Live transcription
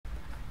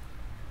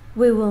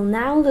We will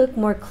now look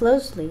more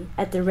closely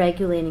at the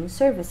regulating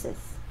services.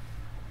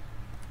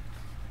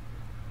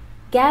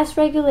 Gas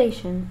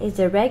regulation is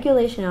the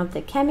regulation of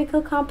the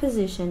chemical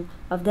composition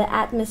of the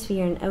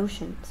atmosphere and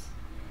oceans.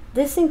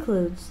 This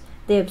includes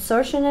the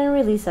absorption and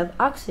release of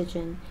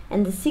oxygen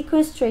and the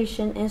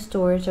sequestration and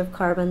storage of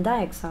carbon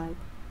dioxide.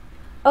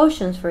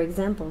 Oceans, for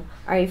example,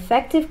 are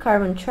effective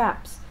carbon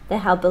traps that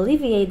help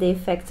alleviate the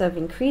effects of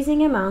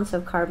increasing amounts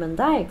of carbon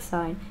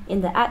dioxide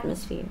in the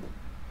atmosphere.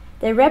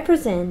 They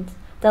represent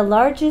the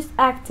largest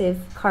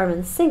active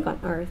carbon sink on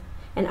Earth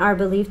and are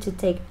believed to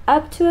take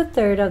up to a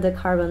third of the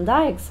carbon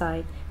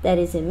dioxide that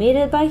is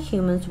emitted by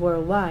humans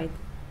worldwide.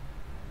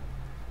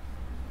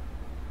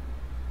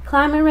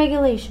 Climate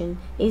regulation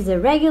is the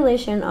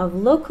regulation of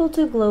local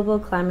to global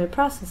climate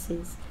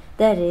processes,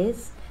 that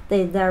is,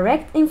 the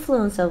direct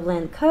influence of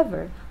land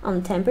cover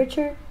on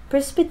temperature,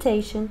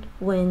 precipitation,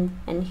 wind,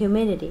 and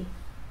humidity.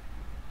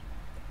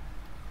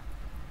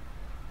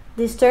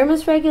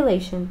 Disturbance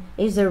regulation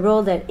is the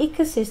role that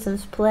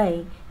ecosystems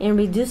play in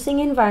reducing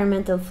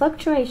environmental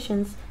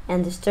fluctuations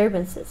and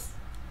disturbances.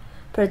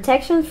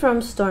 Protection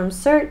from storm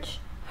surge,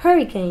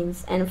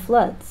 hurricanes, and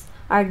floods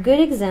are good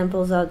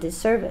examples of this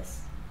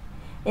service.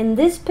 In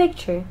this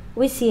picture,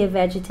 we see a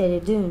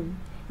vegetated dune.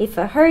 If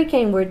a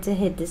hurricane were to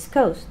hit this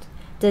coast,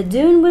 the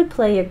dune would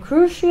play a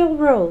crucial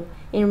role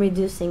in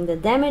reducing the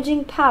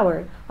damaging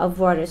power of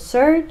water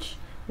surge,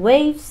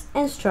 waves,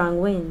 and strong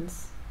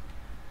winds.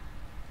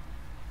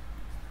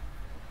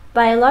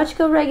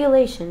 Biological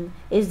regulation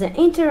is the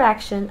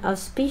interaction of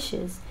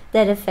species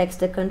that affects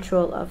the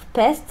control of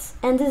pests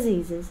and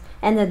diseases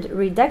and the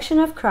reduction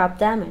of crop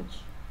damage.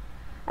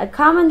 A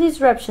common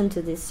disruption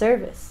to this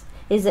service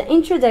is the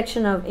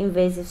introduction of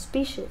invasive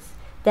species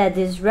that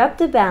disrupt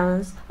the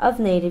balance of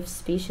native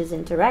species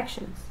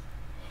interactions.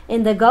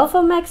 In the Gulf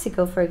of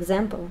Mexico, for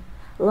example,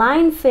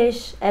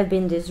 lionfish have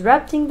been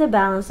disrupting the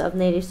balance of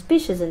native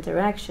species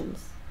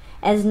interactions.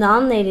 As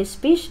non-native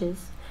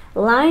species,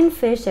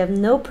 lionfish have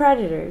no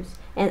predators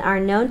and are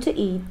known to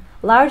eat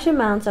large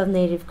amounts of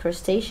native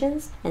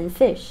crustaceans and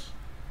fish.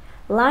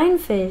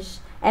 Lionfish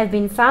have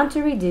been found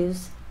to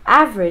reduce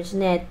average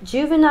net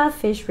juvenile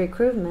fish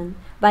recruitment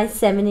by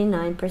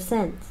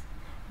 79%.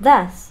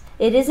 Thus,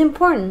 it is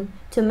important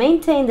to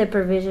maintain the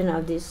provision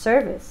of this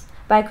service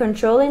by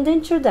controlling the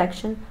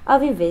introduction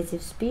of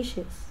invasive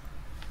species.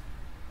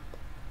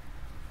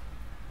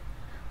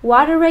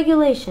 Water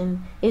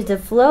regulation is the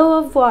flow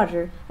of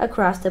water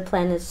across the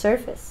planet's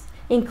surface,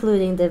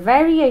 including the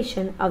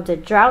variation of the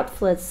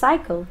drought-flood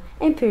cycle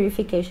and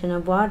purification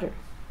of water.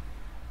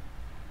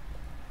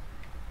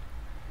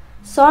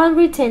 Soil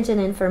retention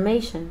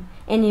information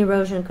and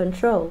erosion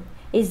control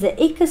is the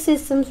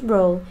ecosystem's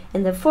role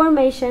in the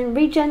formation,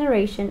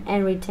 regeneration,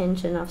 and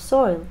retention of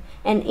soil,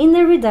 and in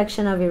the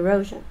reduction of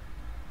erosion.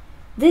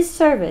 This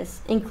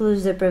service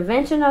includes the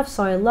prevention of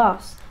soil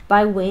loss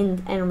by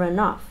wind and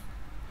runoff.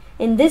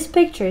 In these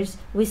pictures,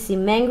 we see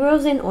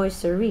mangroves and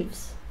oyster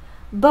reefs,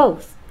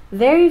 both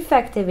very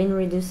effective in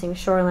reducing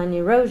shoreline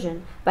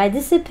erosion by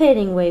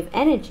dissipating wave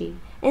energy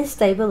and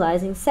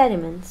stabilizing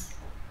sediments.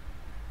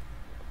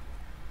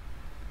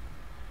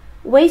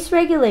 Waste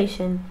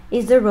regulation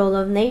is the role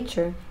of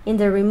nature in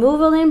the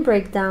removal and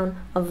breakdown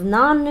of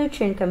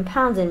non-nutrient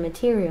compounds and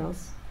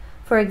materials.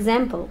 For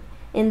example,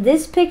 in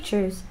these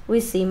pictures we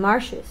see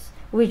marshes,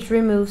 which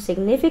remove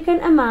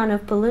significant amount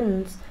of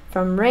pollutants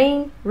from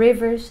rain,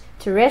 rivers,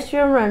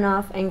 terrestrial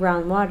runoff, and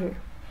groundwater.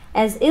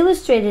 As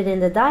illustrated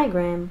in the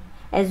diagram,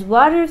 as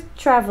water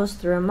travels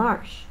through a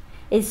marsh,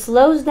 it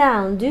slows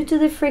down due to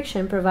the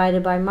friction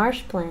provided by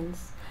marsh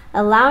plants,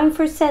 allowing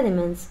for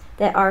sediments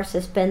that are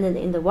suspended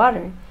in the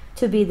water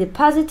to be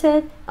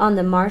deposited on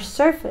the marsh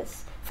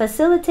surface,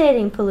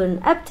 facilitating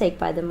pollutant uptake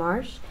by the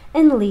marsh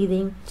and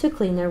leading to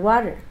cleaner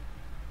water.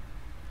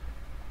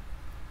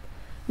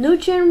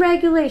 Nutrient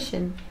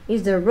regulation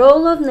is the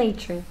role of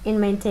nature in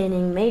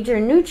maintaining major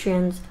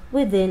nutrients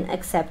within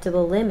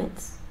acceptable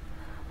limits.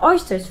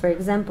 Oysters, for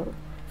example,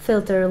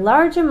 filter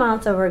large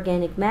amounts of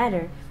organic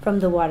matter from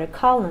the water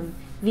column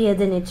via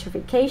the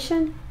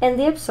nitrification and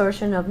the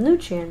absorption of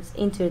nutrients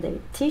into their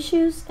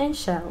tissues and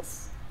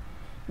shells.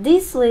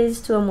 This leads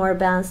to a more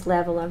balanced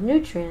level of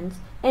nutrients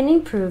and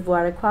improved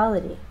water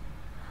quality.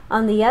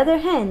 On the other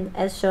hand,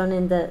 as shown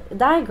in the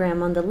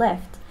diagram on the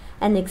left,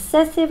 an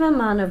excessive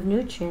amount of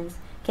nutrients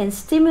can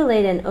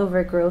stimulate an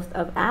overgrowth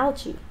of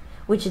algae,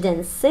 which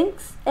then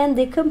sinks and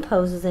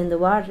decomposes in the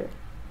water.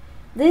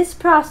 This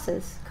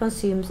process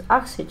consumes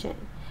oxygen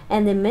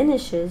and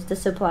diminishes the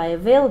supply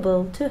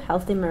available to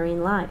healthy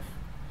marine life.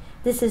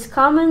 This is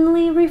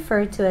commonly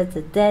referred to as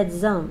the dead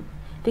zone,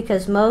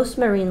 because most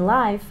marine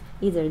life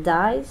either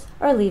dies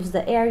or leaves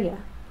the area.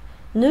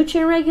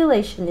 Nutrient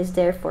regulation is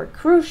therefore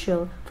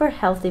crucial for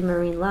healthy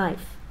marine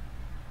life.